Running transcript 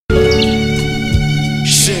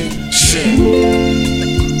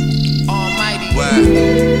Shing. Almighty. Wow.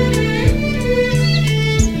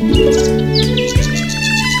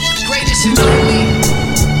 Greatest and only.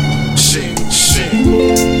 Shing, Shing.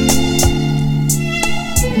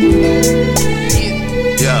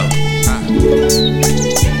 Yo.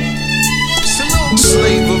 Salute.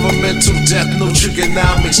 Slave of a mental death, no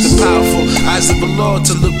trigonomics. The powerful eyes of the Lord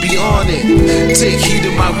to look beyond it. Take heed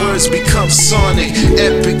of my words, become sonic.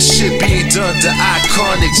 Epic shit being done to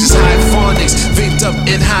iconics. It's high phonics, vaped up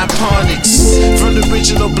in hyponics. From the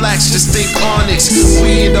original blacks, just think onyx.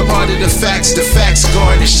 We in the heart of the facts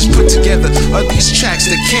garnished. Just put together all these tracks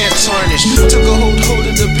that can't tarnish. Took a hold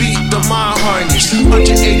of the beat, the mind harness.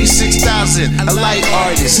 186,000, a light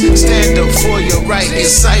artist. Stand up for your right,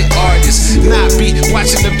 incite artists. Not be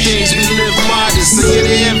watching the things we live modest. So get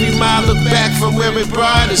every mile, look back from where it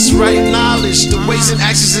brought us. Right knowledge, the ways and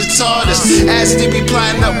actions it taught us. As they be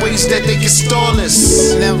plotting up ways that they can stall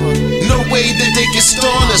us. Never. No way that they can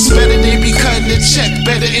stall us. Better they be cutting the check,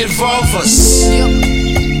 better involve us.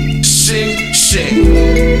 Yep. Shing, shing.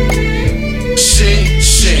 Shing,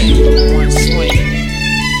 shing. One swing.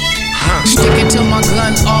 Sticking to my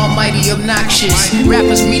guns, almighty obnoxious.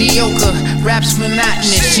 Rappers mediocre, raps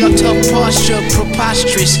monotonous. Your tough posture,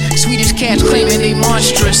 preposterous. Sweetest cats claiming they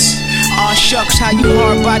monstrous. Aw shucks, how you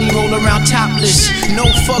hard body roll around topless. No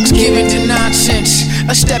fucks given to nonsense.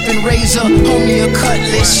 A stepping razor, homie a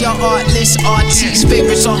cutlass. Y'all artless, artists,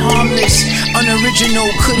 favorites are harmless. Unoriginal,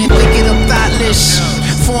 couldn't pick it up thoughtless.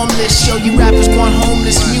 Formless, yo, you rappers going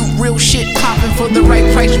homeless. Mute real shit, popping for the right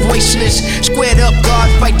price, voiceless. Squared up,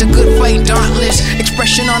 guard, fight the good fight, dauntless.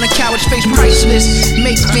 Expression on a coward's face, priceless.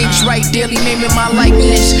 Make things right, daily naming my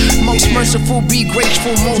likeness. Most merciful, be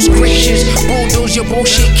grateful, most gracious. Bulldoze your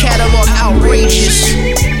bullshit catalog, outrageous.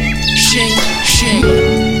 Shing, shing.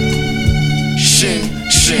 Shing,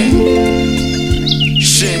 shing.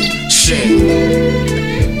 Shing, shing.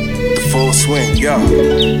 The full swing, yo.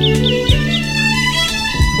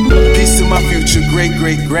 Peace to my future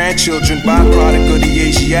great-great-grandchildren, byproduct of the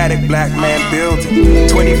Asiatic black man building.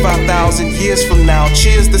 25,000 years from now,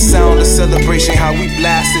 cheers the sound of celebration, how we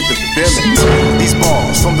blasted the villains. These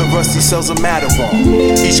bars from the rusty cells of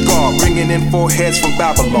Madaron. Each guard bringing in 4 heads from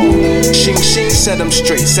Babylon. Shing Shing set them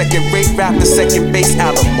straight, second-rate rapper, second base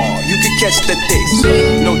Alomar. You can catch the taste,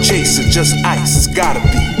 no chaser, just ice, it's gotta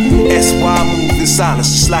be. SY move in silence,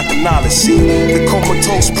 just like the knowledge see. The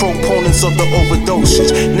comatose proponents of the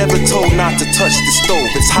overdosage. Never told not to touch the stove,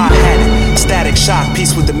 it's hot-hatted. Static shock,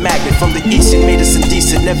 peace with the magnet. From the east, it made us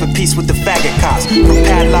indecent, never peace with the faggot cops. From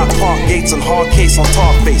padlock park gates on hard case on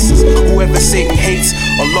tar faces. Whoever Satan hates,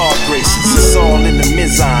 or law graces. It's all in the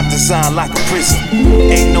mizan, designed like a prism.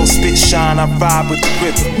 Ain't no spit shine, I vibe with the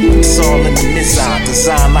rhythm. It's all in the mizan,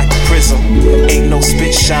 designed like a prism. Ain't no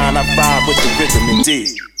spit shine, I vibe with the rhythm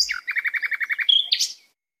indeed.